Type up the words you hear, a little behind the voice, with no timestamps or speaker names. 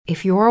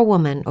If you're a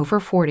woman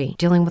over 40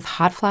 dealing with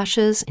hot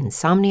flashes,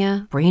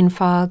 insomnia, brain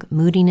fog,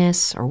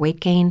 moodiness, or weight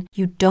gain,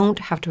 you don't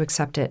have to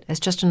accept it as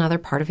just another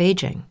part of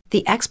aging.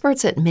 The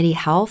experts at MIDI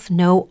Health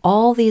know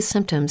all these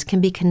symptoms can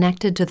be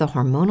connected to the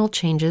hormonal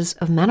changes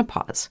of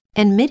menopause.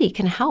 And MIDI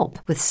can help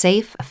with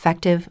safe,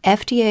 effective,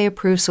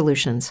 FDA-approved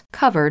solutions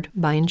covered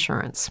by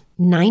insurance.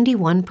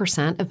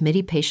 91% of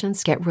MIDI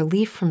patients get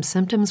relief from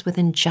symptoms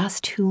within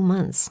just 2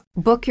 months.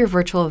 Book your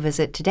virtual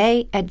visit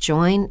today at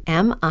joinmidi.com.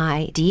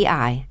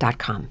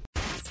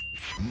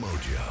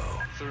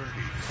 Mojo. 30.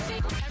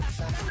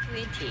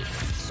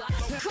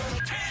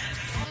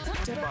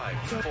 5,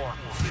 4,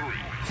 3,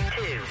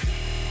 2,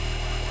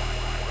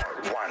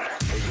 1.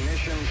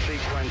 Ignition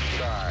sequence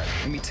start.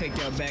 Let me take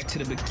y'all back to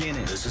the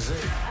beginning. This is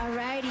it. All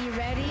right, you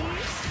ready?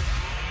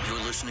 You're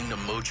listening to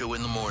Mojo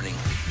in the Morning.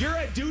 You're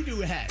a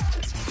doo-doo head.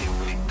 Here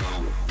we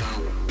go.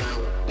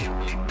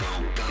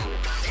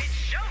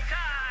 It's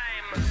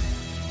showtime!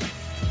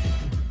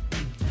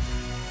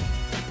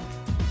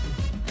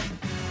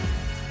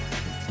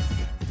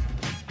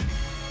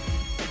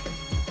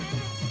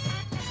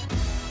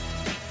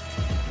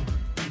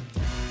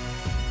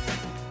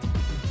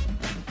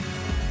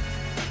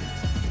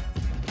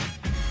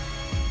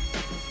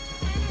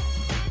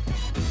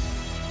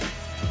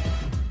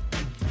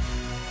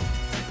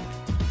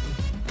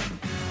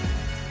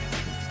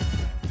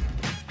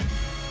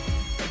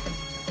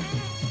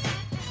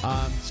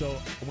 So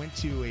I went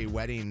to a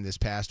wedding this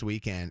past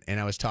weekend,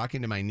 and I was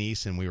talking to my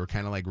niece, and we were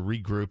kind of like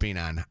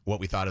regrouping on what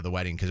we thought of the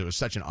wedding because it was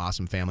such an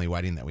awesome family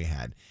wedding that we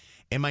had.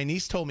 And my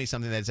niece told me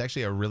something that's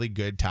actually a really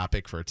good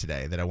topic for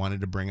today that I wanted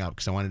to bring up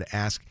because I wanted to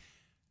ask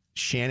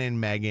Shannon,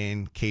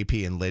 Megan,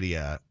 KP, and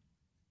Lydia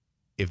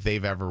if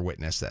they've ever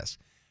witnessed this.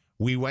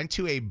 We went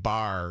to a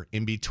bar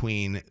in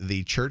between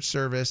the church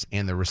service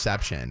and the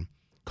reception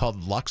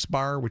called Lux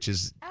Bar, which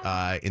is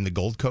in the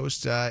Gold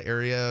Coast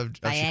area of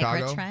Viagra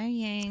Chicago.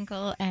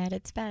 Triangle at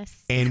its best.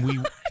 And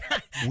we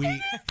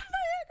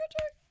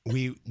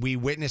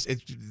witnessed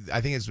it.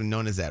 I think it's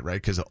known as that, right?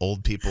 Because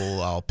old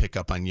people all pick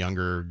up on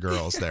younger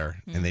girls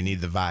there, and they need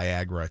the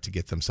Viagra to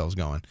get themselves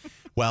going.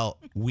 Well,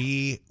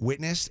 we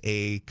witnessed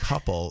a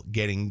couple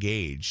get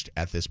engaged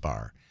at this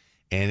bar,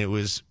 and it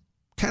was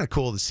kind of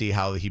cool to see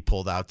how he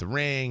pulled out the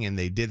ring, and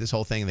they did this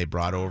whole thing, and they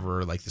brought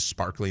over like the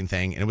sparkling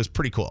thing, and it was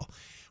pretty cool.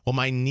 Well,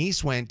 my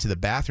niece went to the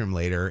bathroom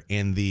later,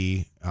 and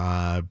the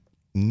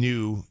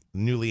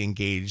newly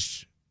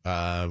engaged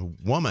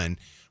woman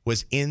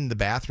was in the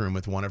bathroom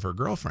with one of her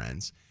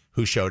girlfriends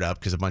who showed up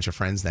because a bunch of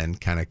friends then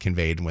kind of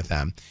conveyed with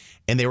them.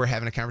 And they were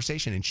having a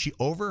conversation, and she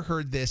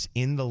overheard this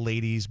in the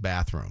ladies'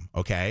 bathroom,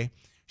 okay?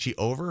 She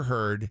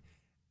overheard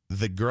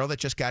the girl that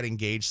just got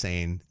engaged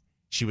saying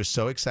she was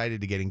so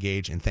excited to get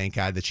engaged, and thank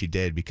God that she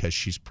did because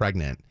she's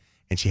pregnant,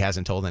 and she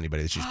hasn't told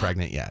anybody that she's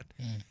pregnant yet.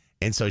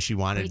 And so she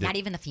wanted Wait, not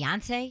even the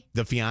fiance?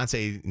 The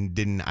fiance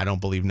didn't, I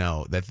don't believe,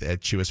 know that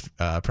she was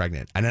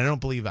pregnant. And I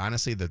don't believe,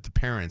 honestly, that the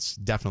parents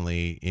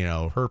definitely,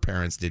 her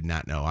parents did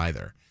not know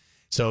either.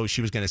 So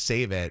she was going to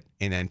save it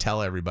and then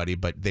tell everybody,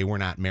 but they were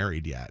not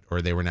married yet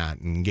or they were not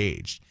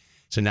engaged.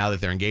 So now that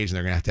they're engaged,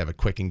 they're going to have a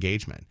quick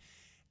engagement.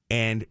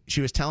 And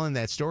she was telling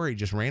that story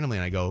just randomly.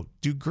 And I go,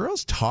 do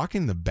girls talk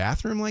in the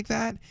bathroom like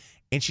that?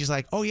 And she's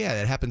like, oh, yeah,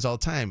 that happens all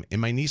the time.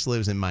 And my niece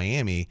lives in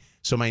Miami.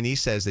 So my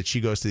niece says that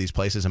she goes to these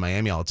places in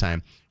Miami all the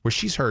time where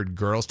she's heard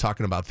girls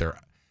talking about their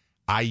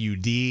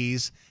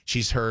IUDs.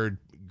 She's heard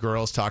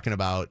girls talking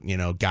about,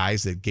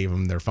 guys that gave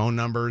them their phone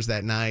numbers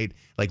that night.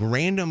 Like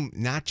random,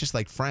 not just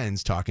like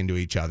friends talking to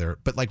each other,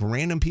 but like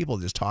random people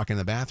just talking in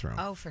the bathroom.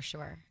 Oh, for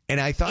sure.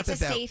 And I thought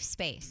it's a safe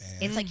space. Man.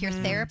 It's like your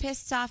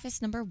therapist's office,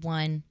 number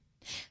 1.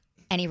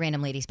 Any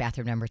random lady's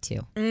bathroom, number 2.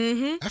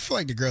 I feel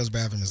like the girls'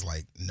 bathroom is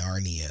like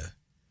Narnia.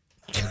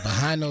 And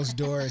behind those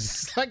doors,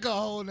 it's like a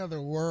whole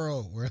other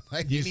world where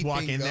like you just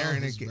walk in there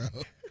and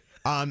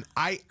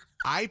I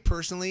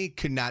personally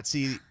could not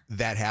see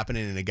that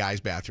happening in a guy's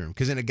bathroom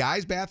because in a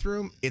guy's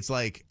bathroom, it's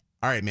like,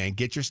 all right, man,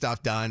 get your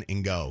stuff done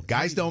and go.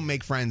 Guys don't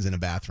make friends in a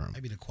bathroom.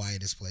 Maybe the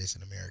quietest place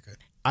in America.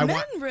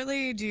 Men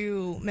really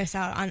do miss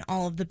out on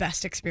all of the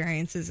best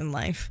experiences in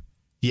life.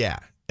 Yeah.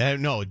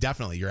 No,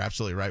 definitely. You're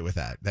absolutely right with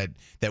that.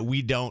 That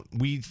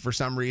we for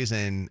some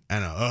reason, I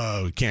don't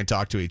know, we can't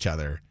talk to each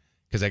other.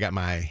 Because I got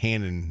my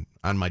hand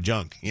on my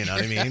junk, you know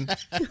what I mean?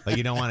 Like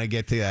you don't want to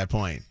get to that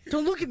point.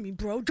 Don't look at me,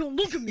 bro. Don't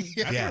look at me.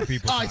 Yeah,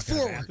 people in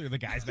the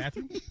guy's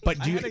bathroom. But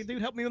I had a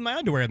dude help me with my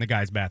underwear in the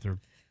guy's bathroom.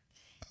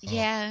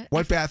 Yeah.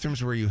 What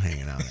bathrooms were you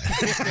hanging out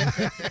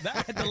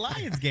at? At the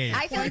Lions game.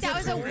 I feel like that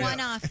was a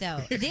one-off,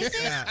 though. This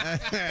is...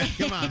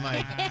 Come on,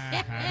 Mike.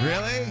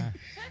 Really?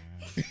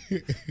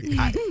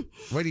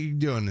 What are you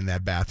doing in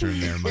that bathroom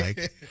there,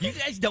 Mike? You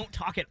guys don't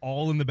talk at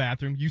all in the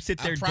bathroom. You sit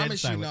there dead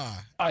silent.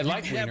 I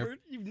like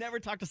You've never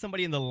talked to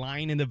somebody in the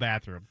line in the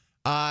bathroom.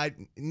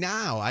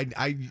 No,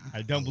 I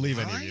don't believe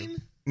any of you.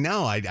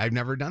 No, I've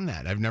never done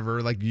that. I've never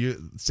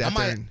sat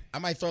there. I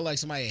might throw like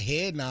somebody a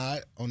head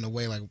nod on the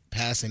way, like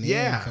passing in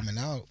and coming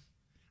out.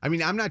 I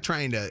mean, I'm not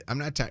trying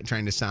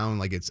to sound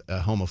like it's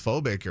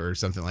homophobic or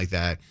something like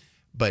that.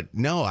 But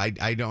no, I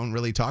don't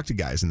really talk to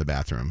guys in the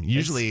bathroom.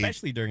 Usually,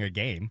 especially during a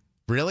game.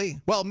 Really?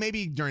 Well,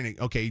 maybe during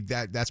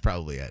that's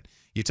probably it.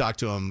 You talk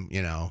to them,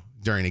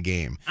 during a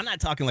game. I'm not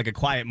talking like a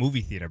quiet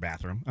movie theater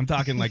bathroom. I'm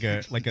talking like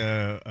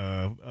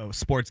a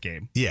sports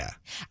game. Yeah.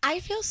 I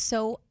feel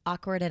so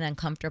awkward and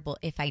uncomfortable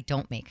if I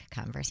don't make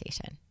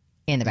conversation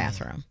in the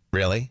bathroom.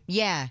 Really?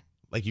 Yeah.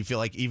 Like you feel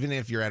like even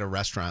if you're at a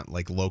restaurant,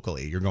 like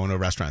locally, you're going to a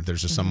restaurant,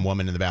 there's just some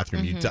woman in the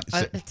bathroom. You'll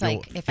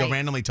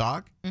randomly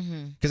talk.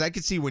 Because I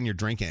could see when you're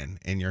drinking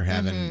and you're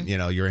having,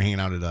 you're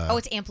hanging out at a. Oh,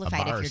 it's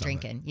amplified if you're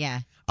drinking.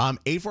 Yeah.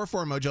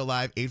 844 Mojo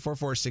Live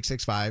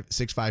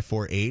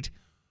 844-665-6548.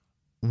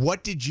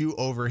 What did you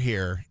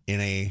overhear in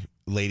a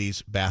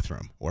ladies'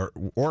 bathroom or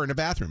in a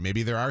bathroom?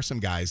 Maybe there are some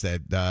guys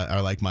that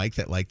are like Mike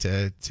that like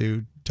to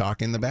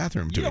talk in the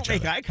bathroom to you each don't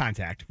make other. eye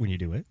contact when you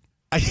do it.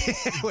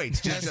 Wait,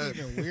 That's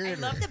even weirder. I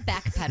love the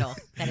back pedal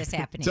that is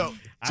happening. So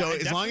I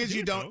as long as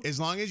you don't, as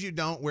long as you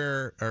don't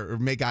wear or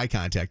make eye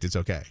contact, it's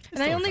okay.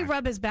 And I only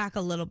rub his back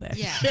a little bit.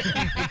 yeah.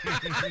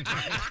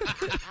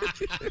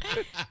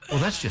 Well,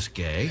 that's just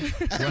gay.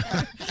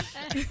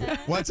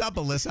 What's up,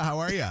 Alyssa? How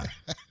are you?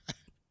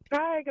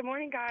 Hi, good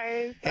morning,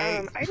 guys.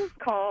 Hey. I just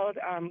called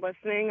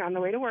listening on the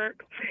way to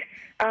work.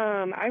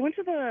 I went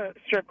to the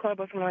strip club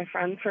with one of my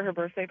friends for her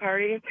birthday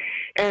party,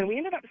 and we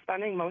ended up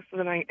spending most of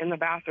the night in the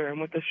bathroom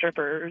with the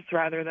strippers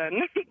rather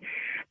than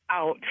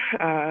out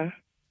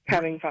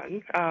having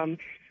fun.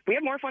 We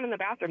had more fun in the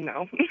bathroom,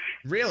 though.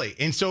 Really?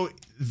 And so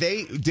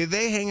did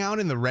they hang out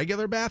in the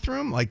regular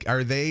bathroom? Like,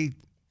 are they?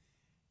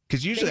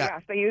 Because usually,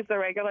 Yes, they use the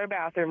regular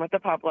bathroom with the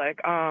public,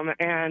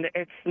 and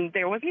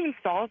there wasn't even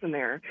stalls in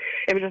there.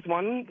 It was just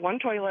one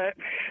toilet.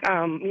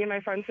 Me and my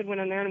friends had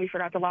went in there, and we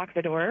forgot to lock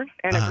the door.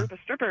 And a group of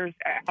strippers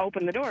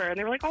opened the door, and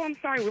they were like, "Oh, I'm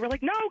sorry." We were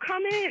like, "No,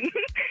 come in."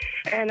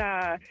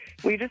 And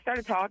we just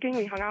started talking.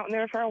 We hung out in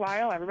there for a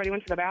while. Everybody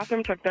went to the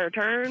bathroom, took their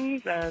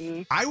turns,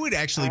 and I would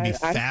actually be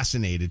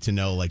fascinated to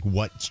know like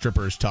what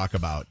strippers talk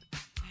about.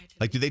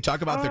 Like, do they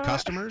talk about their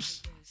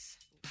customers?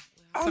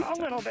 A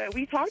little bit.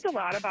 We talked a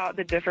lot about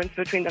the difference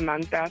between the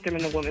men's bathroom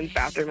and the women's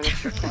bathroom in the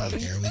strip club.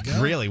 There we go.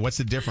 Really? What's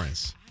the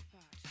difference?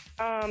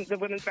 The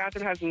women's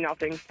bathroom has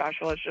nothing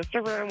special. It's just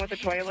a room with a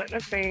toilet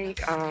and a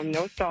sink,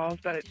 no stalls.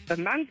 But the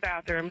men's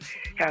bathroom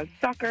has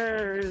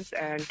suckers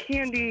and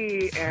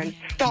candy and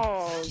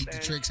stalls. Keep the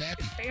and tricks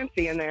happy. it's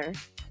fancy in there.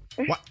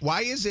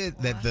 Why is it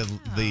that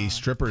the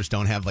strippers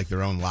don't have like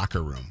their own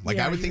locker room? Like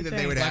Yeah, I would you think would that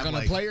they would Like have on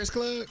like a players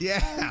club?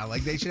 yeah,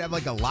 like they should have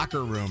like a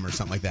locker room or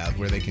something like that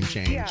where they can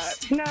change. Yeah,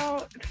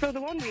 no. So the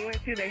one we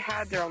went to, they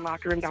had their own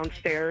locker room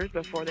downstairs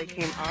before they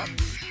came up.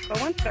 But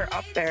once they're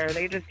up there,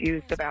 they just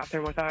used the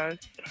bathroom with us.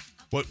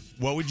 What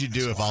would you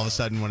do if all of a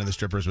sudden one of the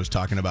strippers was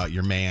talking about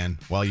your man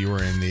while you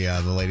were in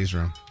the ladies'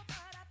 room?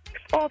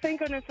 Oh, thank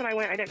goodness when I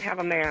went, I didn't have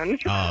a man.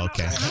 Oh,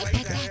 okay. I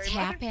bet that's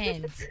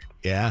happened.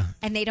 Yeah.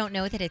 And they don't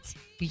know that it's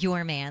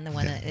your man, the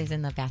one that is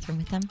in the bathroom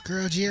with them.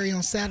 Girl Jerry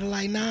on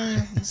Satellite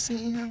 9. You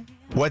see him?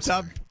 What's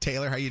up,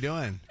 Taylor? How you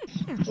doing?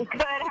 Good.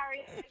 How are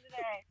you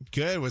today?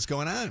 Good. What's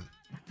going on?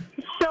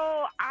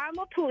 So I'm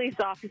a police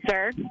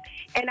officer,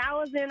 and I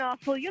was in a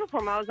full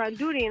uniform. I was on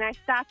duty, and I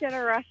stopped at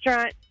a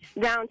restaurant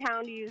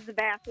downtown to use the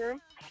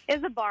bathroom.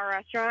 It's a bar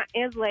restaurant.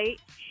 It's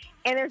late,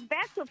 and there's a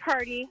bachelorette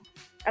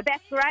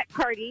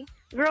party.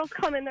 Girls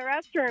come in the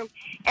restroom,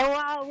 and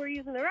while we're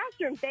using the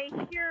restroom, they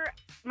hear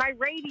my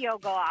radio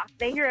go off.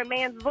 They hear a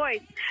man's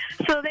voice,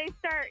 so they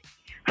start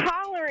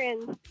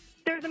hollering,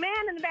 "There's a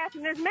man in the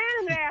bathroom! There's a man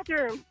in the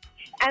bathroom!"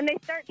 And they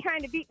start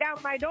trying to beat down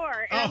my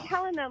door. And I'm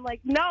telling them, like,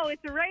 no,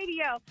 it's a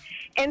radio.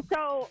 And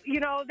so,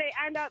 they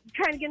end up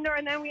trying to get in the door,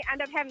 and then we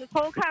end up having this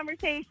whole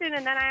conversation,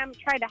 and then I am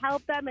trying to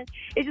help them. And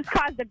it just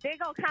caused a big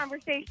old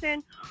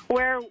conversation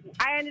where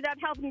I ended up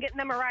helping getting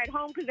them a ride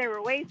home because they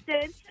were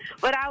wasted.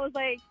 But I was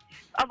like,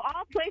 of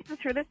all places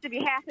for this to be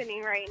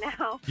happening right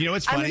now. You know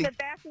what's I'm funny? in the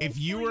bathroom If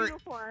you full were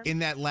uniform. in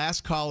that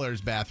last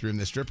caller's bathroom,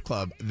 the strip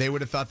club, they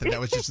would have thought that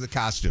was just the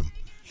costume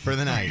for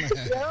the night.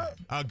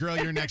 Girl,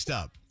 you're next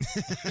up.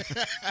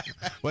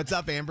 What's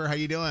up, Amber? How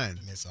you doing?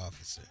 Miss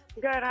Officer.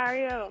 Good, how are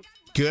you?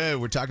 Good.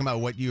 We're talking about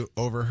what you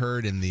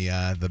overheard in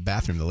the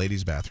bathroom, the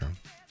ladies' bathroom.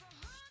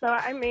 So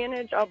I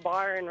manage a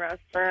bar and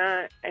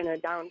restaurant in a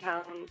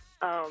downtown,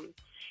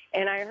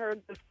 and I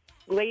heard this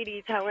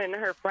lady telling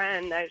her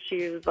friend that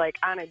she was like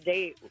on a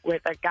date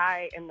with a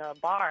guy in the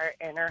bar,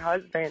 and her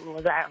husband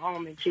was at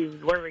home, and she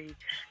was worried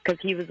because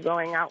he was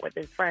going out with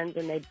his friends,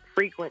 and they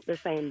frequent the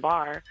same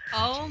bar.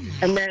 Oh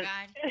my And then-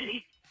 God.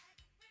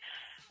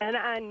 And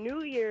on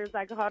New Year's,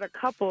 I caught a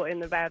couple in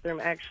the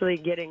bathroom actually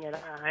getting it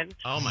on.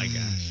 Oh my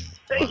gosh.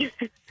 Wow.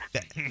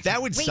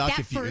 That would Wait, suck that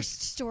if you.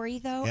 first story,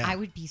 though, Yeah. I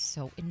would be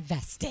so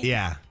invested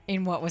Yeah,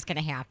 in what was going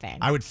to happen.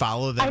 I would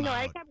follow them. I know.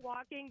 I out. kept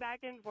walking back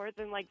and forth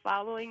and like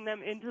following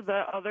them into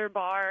the other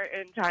bar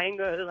and trying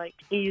to like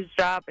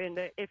eavesdrop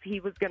into if he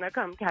was gonna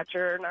come catch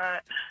her or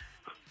not.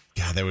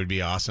 God, that would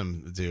be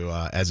awesome to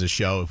as a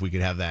show if we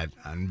could have that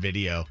on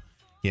video.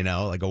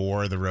 Like a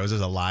War of the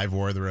Roses, a live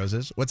War of the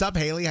Roses. What's up,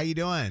 Haley? How you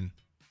doing?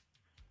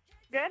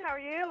 Good. How are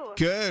you?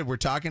 Good. We're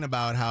talking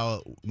about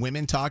how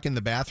women talk in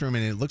the bathroom,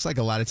 and it looks like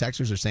a lot of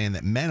texters are saying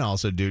that men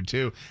also do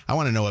too. I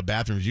want to know what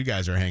bathrooms you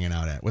guys are hanging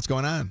out at. What's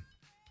going on?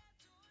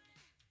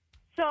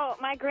 So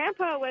my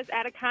grandpa was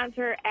at a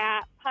concert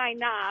at Pine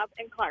Knob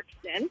in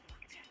Clarkston.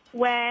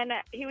 When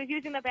he was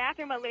using the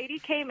bathroom, a lady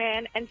came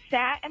in and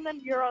sat in the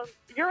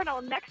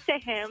urinal next to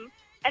him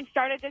and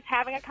started just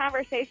having a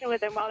conversation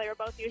with him while they were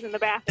both using the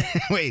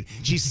bathroom. Wait,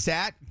 she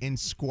sat and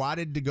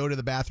squatted to go to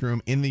the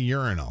bathroom in the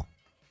urinal.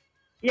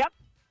 Yep.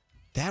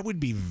 That would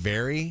be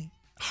very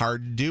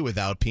hard to do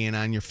without peeing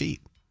on your feet,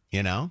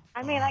 you know?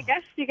 I mean, I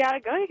guess you gotta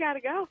go. You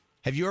gotta go.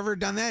 Have you ever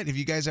done that? Have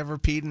you guys ever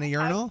peed in a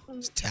urinal?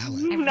 It's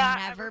talent. I've Not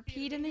never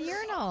peed in the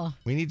urinal.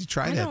 We need to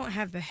try I that. don't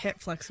have the hip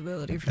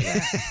flexibility for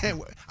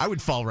that. I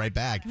would fall right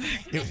back.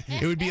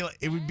 It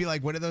would be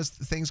like, what are those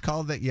things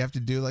called that you have to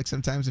do like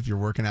sometimes if you're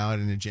working out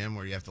in a gym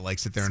where you have to like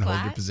sit there and hold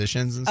your Squat?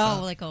 positions and stuff?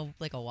 Oh,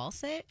 like a wall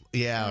sit?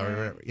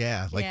 Yeah,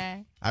 like Yeah.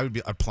 I would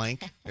be a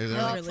plank. Is there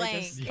Well, like- Literally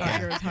just plank.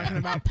 thought you were talking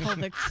about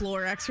pelvic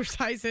floor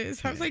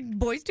exercises. I was like,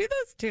 boys do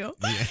those too.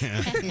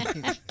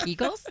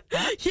 Kegels?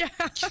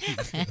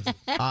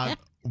 Yeah.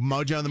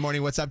 Mojo in the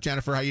morning. What's up,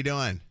 Jennifer? How you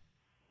doing?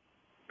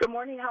 Good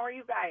morning. How are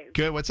you guys?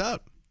 Good. What's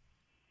up?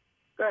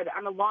 Good.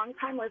 I'm a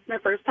long-time listener,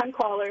 first-time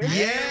caller.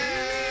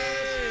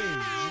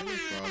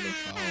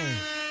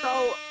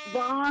 So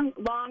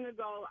long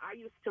ago, I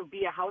used to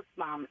be a house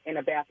mom in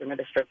a bathroom at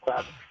a strip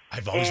club.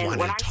 I've always And wanted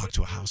when to I talk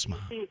to a house mom.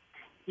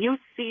 You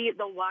see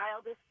the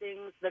wildest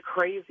things, the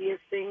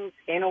craziest things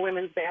in a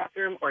women's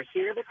bathroom, or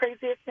hear the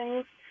craziest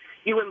things,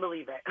 you wouldn't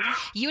believe it.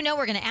 You know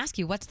we're going to ask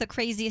you, what's the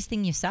craziest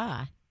thing you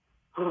saw?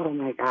 Oh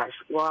my gosh.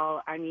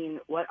 Well, I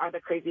mean, what are the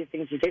craziest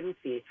things you didn't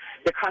see?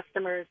 The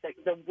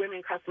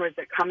women customers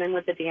that come in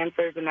with the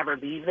dancers and never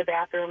leave the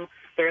bathroom.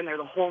 They're in there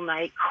the whole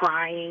night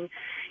crying.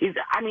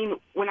 I mean,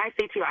 when I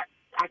say to you,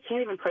 I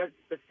can't even put a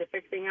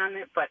specific thing on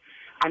it, but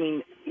I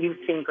mean, you've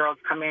seen girls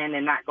come in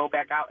and not go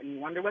back out and you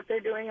wonder what they're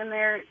doing in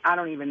there. I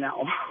don't even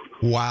know.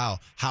 Wow.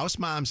 House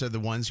moms are the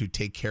ones who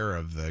take care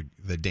of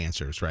the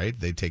dancers, right?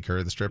 They take care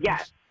of the strippers?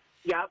 Yes.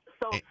 Yep.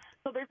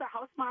 So there's a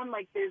house mom,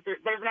 like there's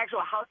an actual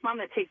house mom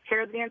that takes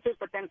care of the dancers,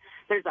 but then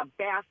there's a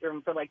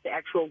bathroom for like the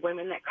actual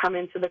women that come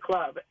into the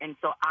club. And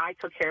so I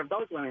took care of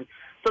those women.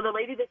 So the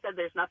lady that said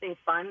there's nothing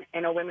fun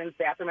in a women's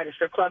bathroom at a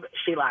strip club,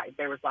 she lied.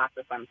 There was lots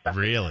of fun stuff.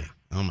 Really?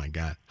 Oh my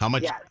God. How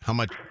much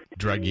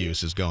drug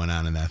use is going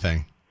on in that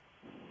thing?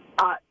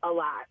 A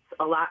lot.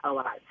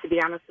 To be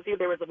honest with you,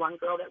 there was one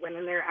girl that went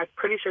in there. I'm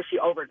pretty sure she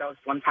overdosed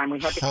one time. We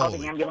had to call the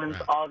Holy ambulance,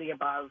 crap. all the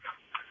above.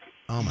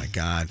 Oh my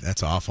God.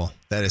 That's awful.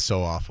 That is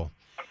so awful.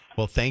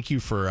 Well, thank you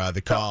for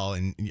the call.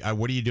 And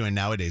what are you doing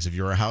nowadays? If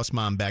you were a house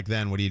mom back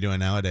then, what are you doing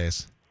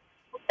nowadays?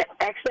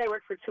 Actually, I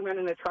work for 2 men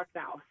in a truck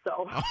now.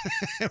 So.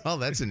 Well,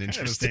 that's an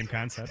interesting same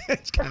concept.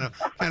 It's kind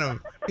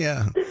of,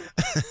 yeah.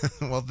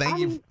 Well, thank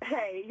you.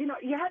 Hey,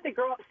 you had to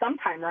grow up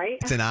sometime, right?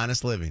 It's an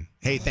honest living.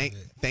 Hey, thank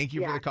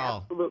you for the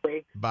call.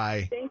 Absolutely.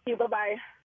 Bye. Thank